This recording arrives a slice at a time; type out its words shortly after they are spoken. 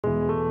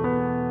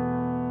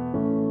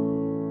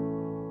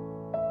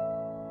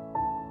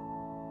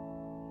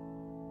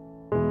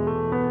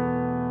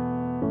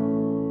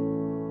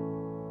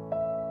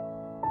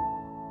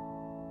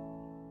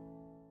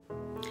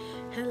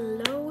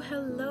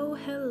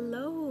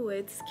Hello,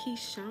 it's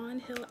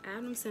Keyshawn Hill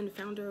Adamson,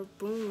 founder of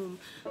B.O.O.M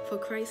for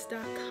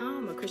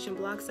Christ.com, a Christian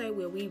blog site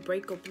where we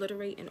break,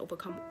 obliterate, and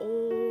overcome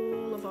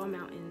all of our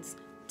mountains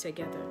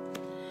together.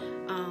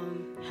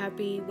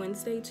 Happy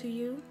Wednesday to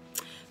you.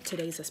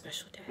 Today's a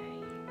special day.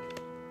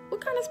 What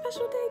kind of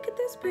special day could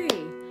this be?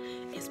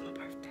 It's my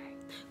birthday.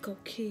 Go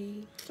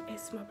Key,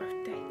 it's my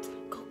birthday.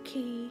 Go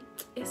Key,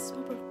 it's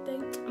my birthday.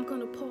 I'm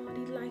gonna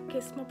party like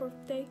it's my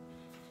birthday.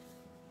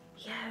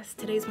 Yes,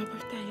 today's my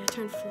birthday. I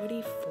turned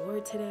 44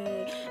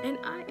 today, and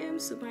I am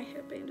my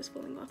headband is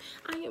falling off.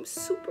 I am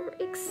super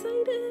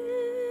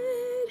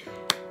excited.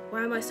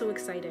 Why am I so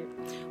excited?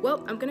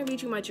 Well, I'm gonna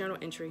read you my journal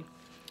entry.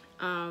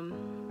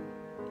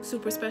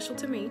 Super special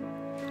to me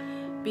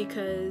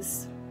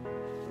because,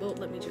 well,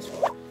 let me just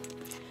read.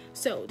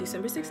 So,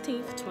 December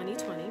 16th,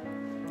 2020,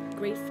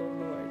 grateful,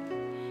 Lord,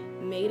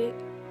 made it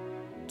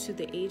to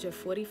the age of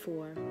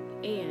 44,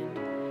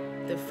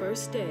 and the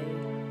first day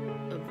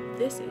of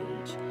this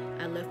age,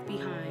 I left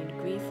behind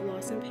grief,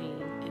 loss, and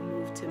pain, and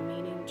moved to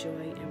meaning,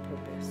 joy, and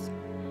purpose.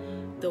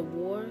 The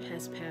war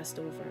has passed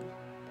over.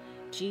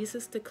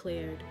 Jesus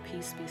declared,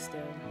 peace be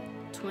still.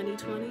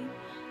 2020,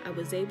 I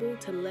was able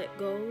to let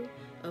go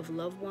of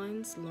loved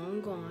ones long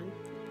gone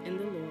in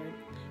the Lord,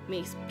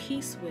 made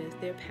peace with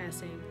their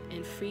passing,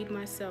 and freed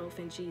myself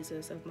and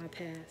Jesus of my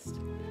past.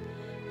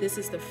 This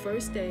is the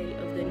first day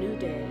of the new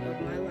day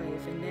of my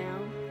life, and now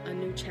a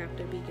new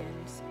chapter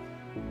begins.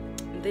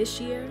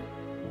 This year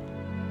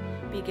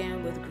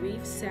began with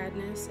grief,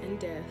 sadness, and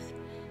death,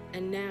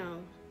 and now,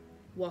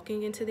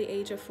 walking into the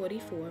age of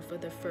 44 for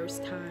the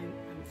first time,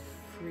 I'm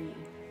free.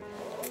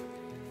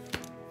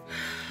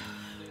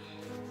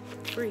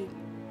 Free.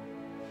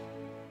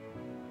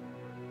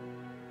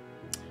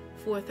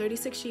 For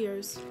 36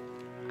 years,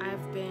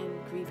 I've been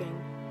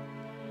grieving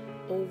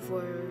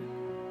over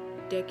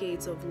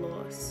decades of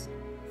loss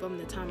from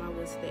the time I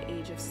was the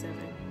age of 7.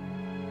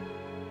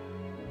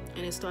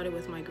 And it started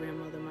with my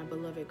grandmother, my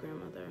beloved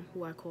grandmother,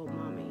 who I called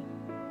Mommy.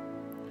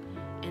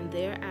 And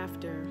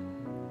thereafter,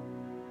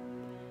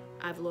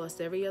 I've lost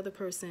every other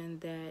person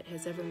that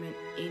has ever meant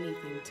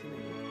anything to me.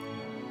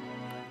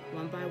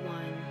 One by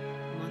one,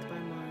 month by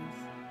month,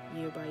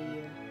 year by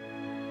year.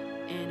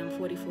 And I'm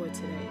 44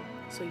 today.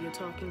 So you're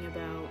talking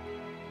about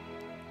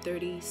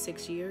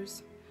 36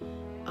 years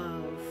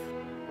of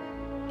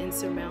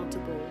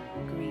insurmountable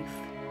grief,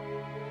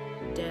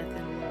 death,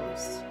 and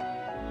loss.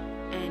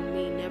 And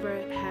me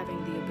never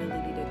having the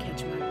ability to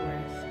catch my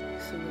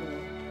breath through it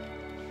all.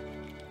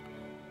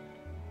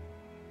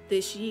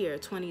 This year,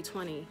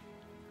 2020,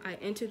 I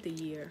entered the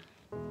year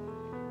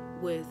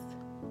with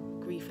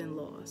grief and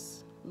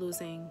loss,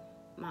 losing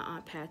my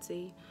Aunt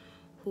Patsy,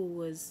 who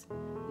was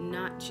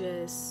not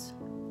just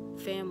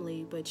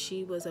family, but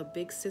she was a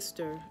big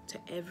sister to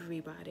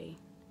everybody,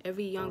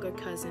 every younger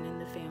cousin in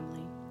the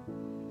family,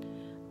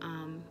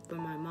 from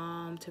my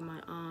mom to my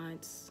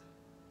aunts,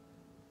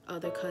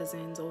 other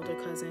cousins, older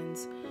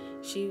cousins.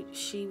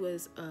 She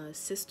was a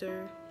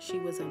sister, she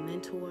was a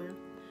mentor,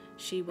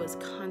 she was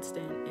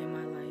constant in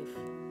my life,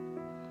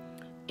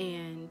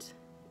 and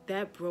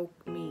that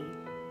broke me.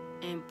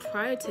 And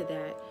prior to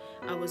that,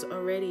 I was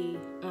already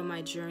on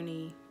my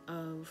journey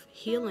of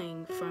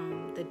healing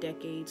from the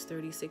decades,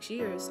 36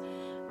 years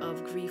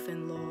of grief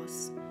and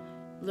loss,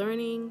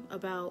 learning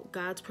about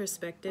God's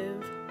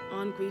perspective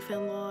on grief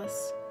and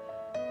loss,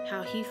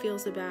 how he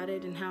feels about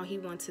it, and how he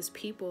wants his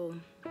people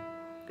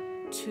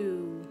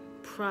to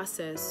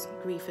process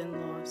grief and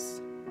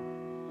loss.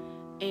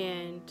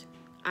 And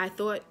I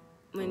thought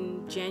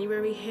when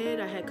January hit,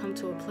 I had come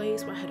to a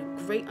place where I had a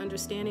great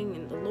understanding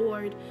in the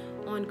Lord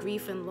on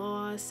grief and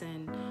loss,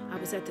 and I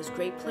was at this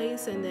great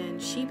place, and then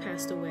she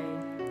passed away,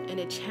 and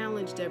it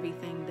challenged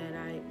everything that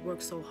I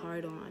worked so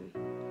hard on.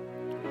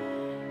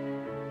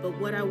 But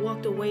what I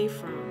walked away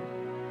from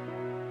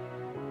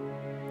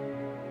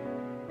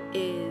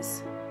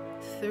is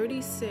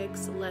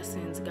 36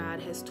 lessons God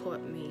has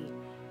taught me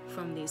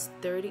from these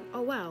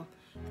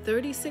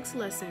 36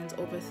 lessons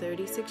over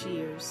 36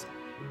 years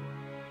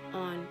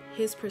on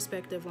his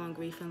perspective on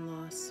grief and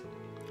loss.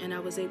 And I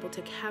was able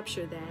to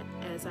capture that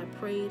as I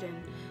prayed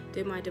and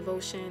did my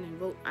devotion,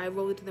 and I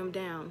wrote them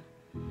down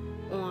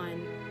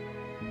on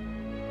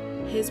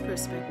his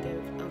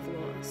perspective of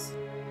loss.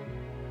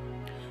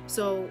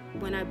 So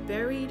when I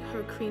buried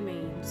her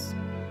cremains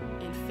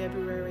in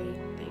February,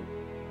 I think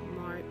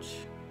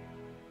March,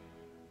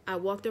 I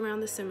walked around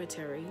the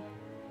cemetery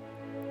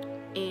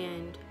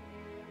and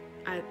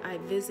I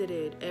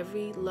visited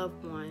every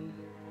loved one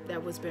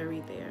that was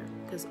buried there,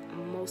 because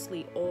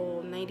mostly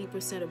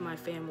 90% of my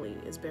family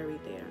is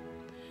buried there,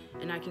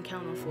 and I can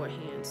count on 4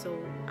 hands. So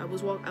I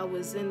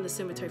was in the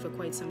cemetery for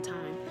quite some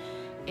time,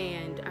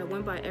 and I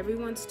went by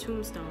everyone's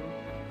tombstone,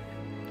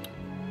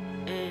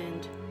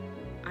 and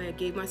I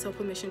gave myself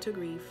permission to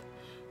grieve,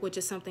 which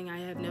is something I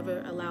have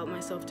never allowed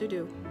myself to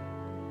do.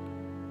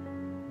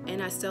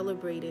 And I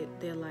celebrated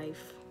their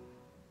life,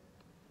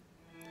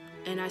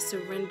 and I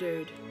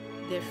surrendered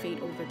their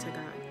fate over to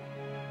God,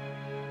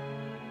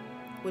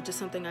 which is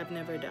something I've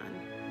never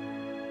done.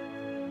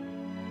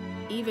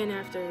 Even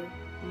after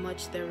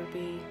much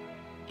therapy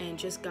and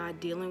just God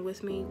dealing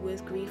with me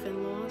with grief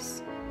and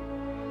loss,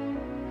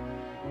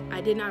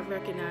 I did not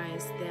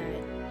recognize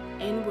that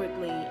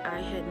inwardly I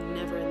had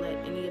never let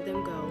any of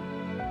them go.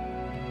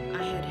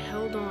 I had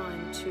held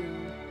on to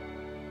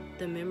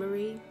the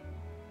memory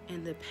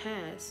and the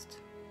past,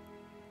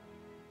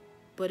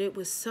 but it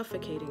was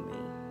suffocating me.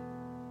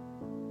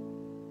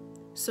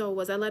 So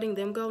was I letting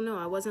them go? No,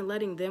 I wasn't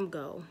letting them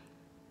go.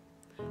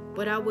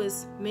 But I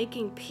was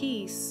making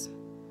peace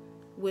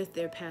with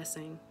their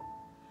passing.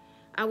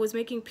 I was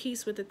making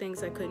peace with the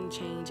things I couldn't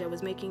change. I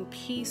was making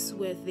peace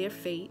with their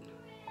fate.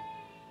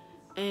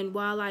 And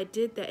while I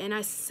did that, and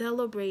I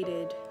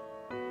celebrated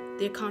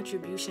their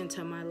contribution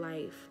to my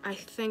life, I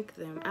thanked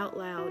them out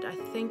loud. I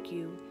thank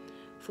you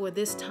for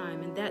this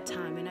time and that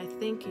time, and I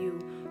thank you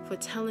for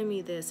telling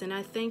me this, and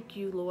I thank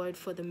you, Lord,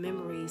 for the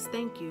memories.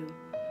 Thank you.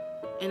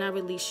 And I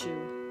release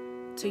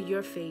you to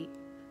your fate,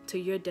 to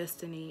your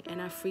destiny,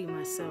 and I free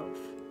myself.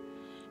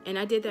 And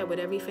I did that with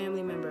every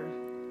family member.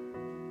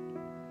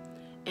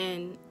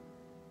 And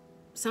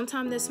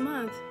sometime this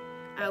month,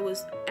 I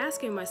was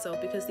asking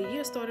myself, because the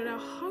year started out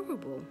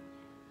horrible,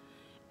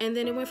 and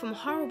then it went from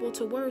horrible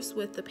to worse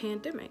with the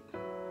pandemic.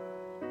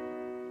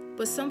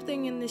 But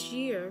something in this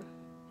year,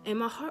 and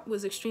my heart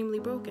was extremely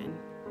broken.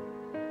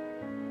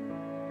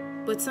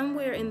 But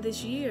somewhere in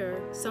this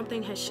year,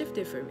 something has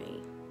shifted for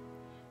me.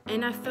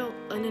 And I felt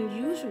an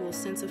unusual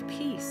sense of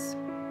peace.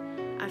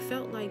 I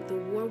felt like the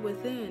war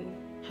within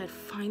had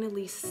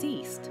finally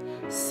ceased.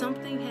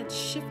 Something had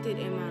shifted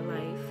in my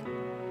life.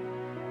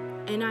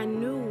 And I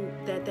knew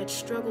that that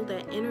struggle,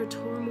 that inner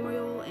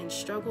turmoil and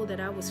struggle that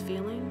I was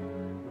feeling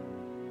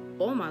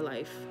all my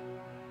life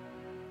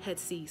had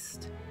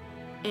ceased.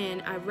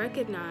 And I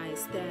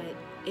recognized that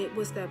it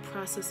was that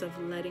process of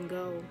letting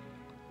go,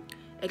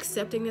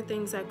 accepting the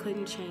things I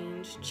couldn't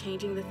change,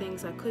 changing the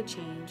things I could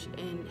change,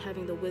 and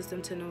having the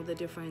wisdom to know the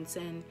difference.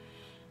 And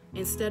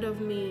instead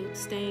of me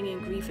staying in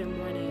grief and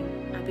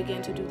mourning, I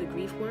began to do the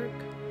grief work.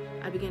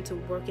 I began to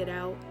work it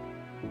out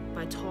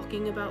by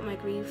talking about my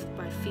grief,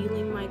 by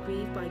feeling my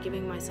grief, by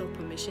giving myself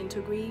permission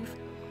to grieve,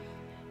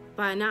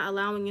 by not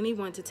allowing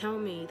anyone to tell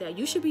me that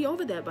you should be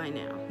over that by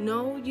now.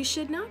 No, you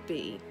should not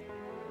be.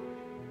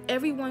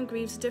 Everyone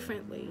grieves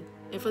differently.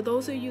 And for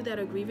those of you that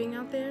are grieving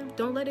out there,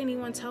 don't let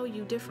anyone tell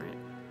you different.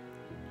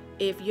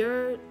 If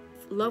your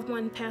loved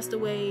one passed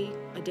away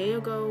a day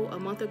ago, a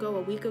month ago,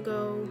 a week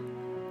ago,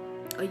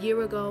 a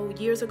year ago,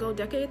 years ago,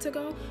 decades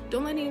ago,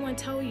 don't let anyone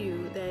tell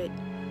you that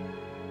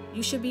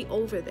you should be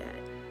over that.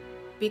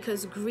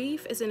 Because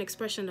grief is an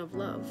expression of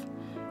love.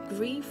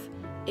 Grief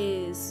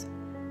is,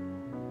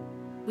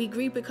 we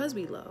grieve because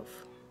we love.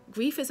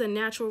 Grief is a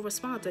natural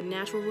response, a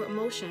natural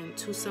emotion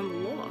to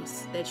some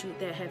loss that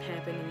have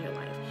happened in your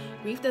life.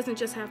 Grief doesn't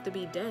just have to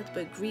be death,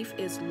 but grief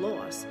is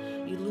loss.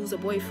 You lose a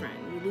boyfriend,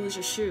 you lose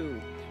your shoe,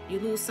 you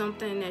lose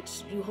something that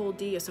you hold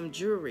dear, some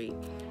jewelry.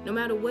 No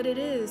matter what it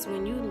is,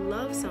 when you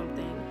love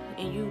something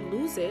and you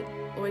lose it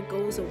or it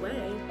goes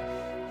away,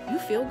 you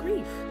feel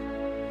grief.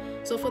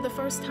 So for the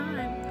first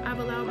time, I've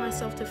allowed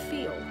myself to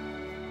feel.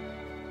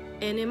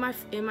 And in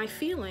my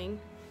feeling,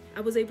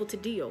 I was able to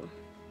deal.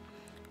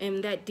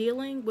 And that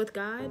dealing with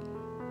God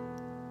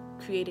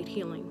created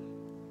healing.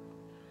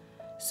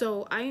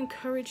 So I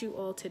encourage you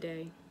all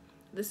today.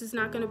 This is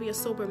not going to be a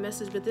sober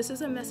message, but this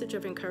is a message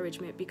of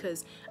encouragement,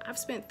 because I've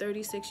spent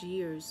 36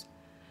 years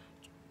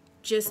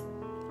just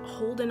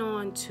holding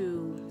on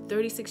to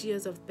 36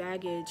 years of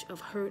baggage, of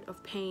hurt,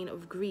 of pain,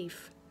 of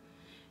grief.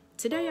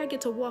 Today I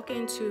get to walk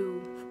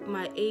into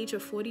my age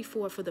of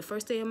 44 for the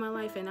first day of my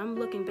life, and I'm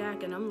looking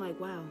back and I'm like,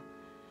 wow,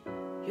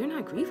 you're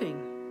not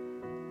grieving.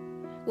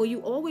 Well, you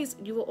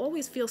will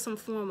always feel some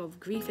form of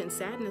grief and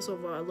sadness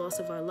over a loss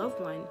of our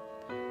loved one,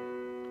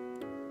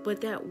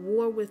 but that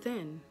war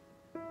within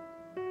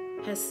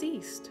has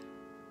ceased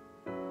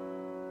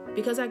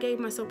because I gave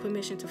myself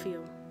permission to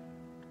feel,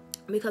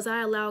 because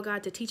I allowed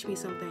God to teach me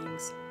some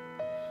things,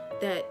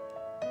 that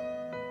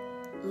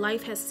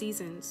life has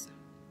seasons,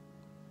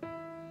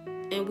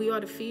 and we are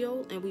to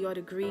feel and we are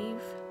to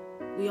grieve.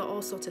 We are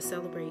also to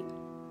celebrate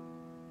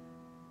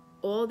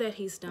all that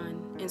He's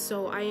done. And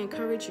so I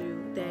encourage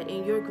you that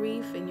in your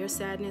grief, in your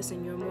sadness,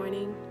 in your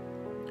mourning,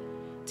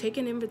 take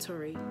an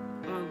inventory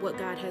on what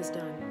God has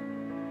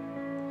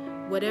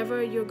done.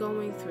 Whatever you're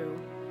going through,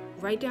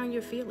 write down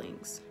your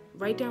feelings.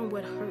 Write down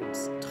what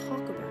hurts.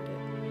 Talk about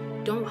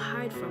it. Don't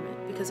hide from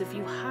it, because if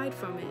you hide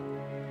from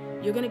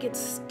it, you're going to get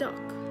stuck.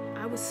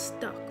 I was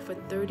stuck for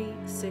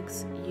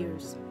 36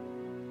 years.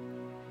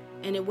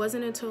 And it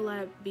wasn't until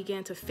I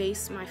began to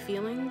face my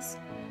feelings,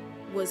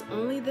 was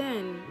only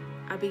then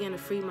I began to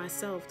free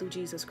myself through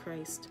Jesus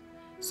Christ.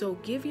 So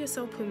give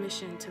yourself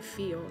permission to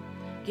feel.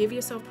 Give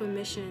yourself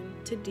permission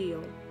to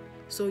deal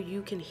so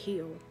you can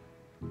heal.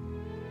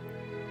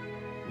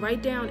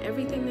 Write down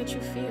everything that you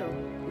feel.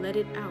 Let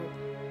it out.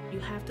 You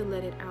have to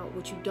let it out.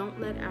 What you don't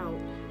let out,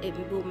 it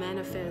will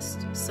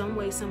manifest some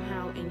way,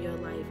 somehow in your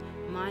life.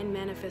 Mine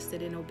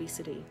manifested in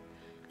obesity.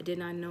 I did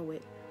not know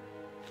it.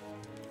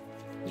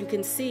 You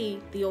can see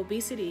the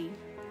obesity,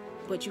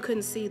 but you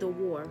couldn't see the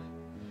war.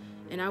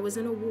 and I was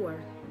in a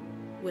war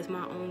with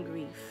my own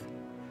grief.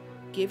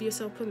 Give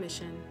yourself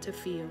permission to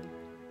feel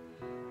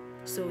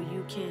so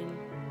you can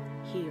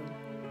heal.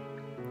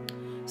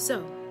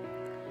 So,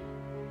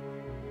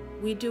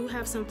 we do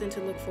have something to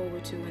look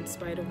forward to in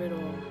spite of it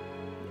all.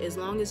 As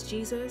long as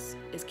Jesus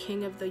is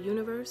King of the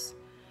universe,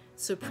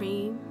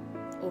 supreme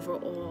over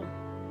all,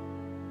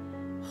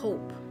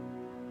 hope,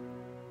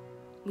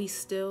 we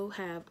still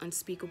have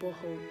unspeakable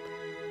hope.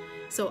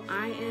 So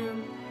I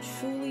am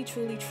truly,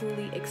 truly,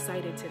 truly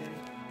excited today.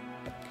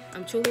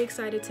 I'm truly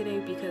excited today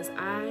because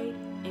I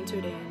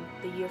entered in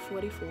the year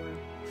 44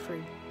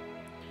 free.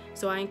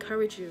 So I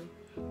encourage you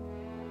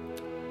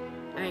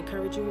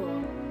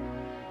all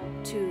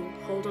to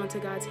hold on to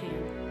God's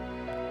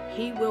hand.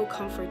 He will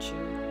comfort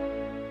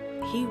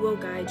you. He will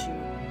guide you.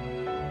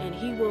 And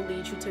He will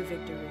lead you to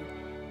victory.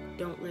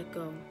 Don't let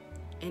go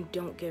and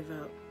don't give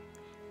up.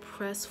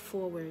 Press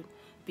forward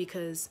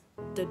because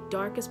the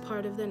darkest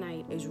part of the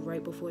night is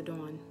right before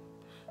dawn.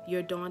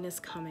 Your dawn is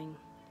coming.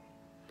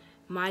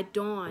 My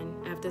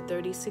dawn, after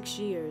 36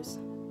 years,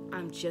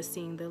 I'm just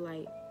seeing the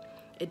light.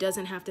 It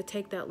doesn't have to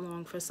take that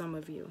long for some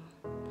of you.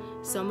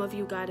 Some of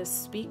you, God is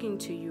speaking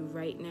to you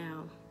right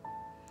now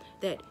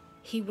that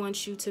He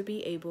wants you to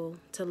be able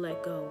to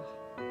let go.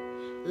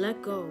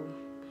 Let go.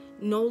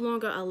 No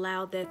longer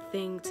allow that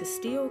thing to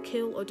steal,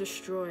 kill, or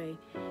destroy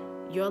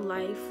your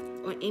life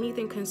or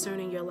anything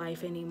concerning your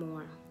life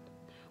anymore.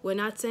 We're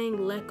not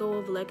saying let go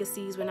of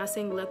legacies. We're not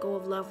saying let go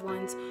of loved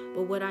ones.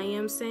 But what I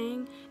am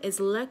saying is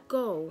let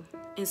go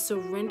and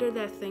surrender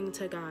that thing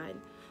to God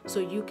so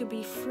you could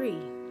be free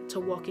to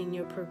walk in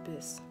your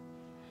purpose.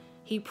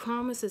 He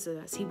promises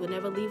us He will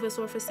never leave us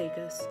or forsake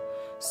us.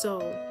 So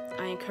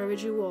I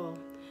encourage you all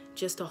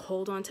just to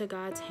hold on to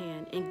God's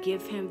hand and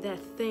give Him that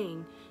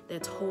thing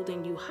that's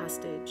holding you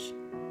hostage.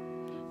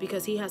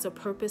 Because He has a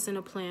purpose and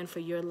a plan for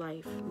your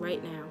life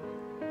right now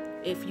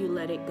if you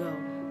let it go.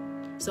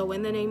 So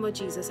in the name of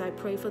Jesus, I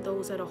pray for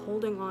those that are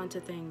holding on to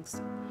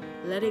things.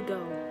 Let it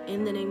go.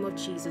 In the name of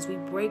Jesus, we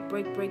break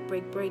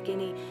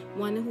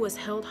anyone who is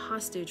held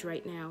hostage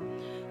right now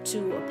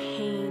to a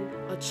pain,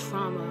 a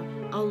trauma,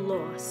 a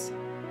loss.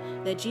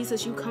 That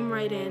Jesus, you come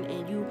right in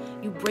and you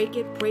break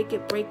it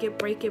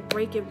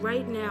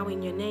right now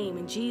in your name,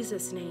 in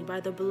Jesus' name,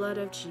 by the blood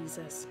of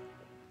Jesus.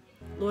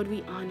 Lord,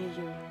 we honor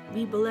you.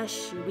 We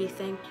bless you. We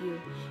thank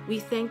you. We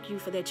thank you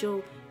for that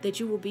you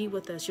will be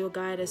with us. You'll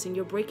guide us and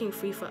you're breaking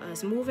free for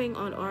us, moving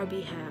on our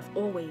behalf.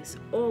 Always,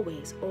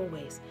 always,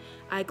 always.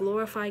 I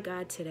glorify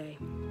God today.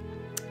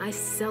 I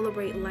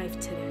celebrate life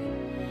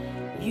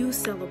today. You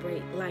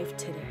celebrate life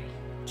today.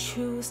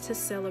 Choose to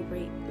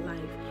celebrate life.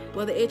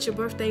 Whether it's your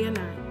birthday or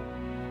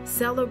not,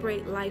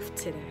 celebrate life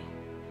today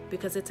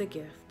because it's a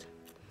gift.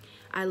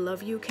 I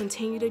love you.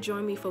 Continue to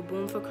join me for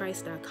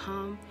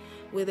boomforchrist.com,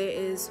 where there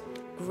is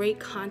great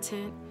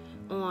content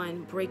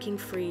on breaking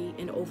free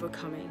and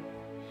overcoming.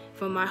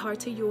 From my heart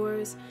to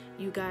yours,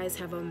 you guys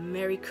have a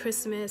Merry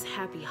Christmas,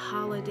 Happy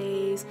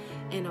Holidays,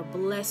 and a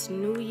blessed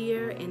New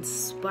Year in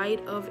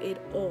spite of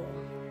it all.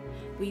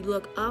 We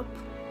look up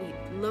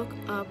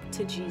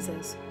to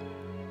Jesus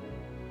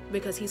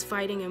because He's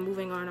fighting and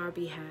moving on our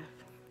behalf.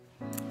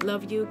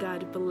 Love you.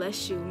 God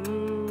bless you.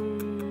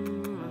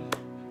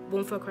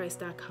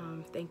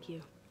 boomforchrist.com. Thank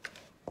you.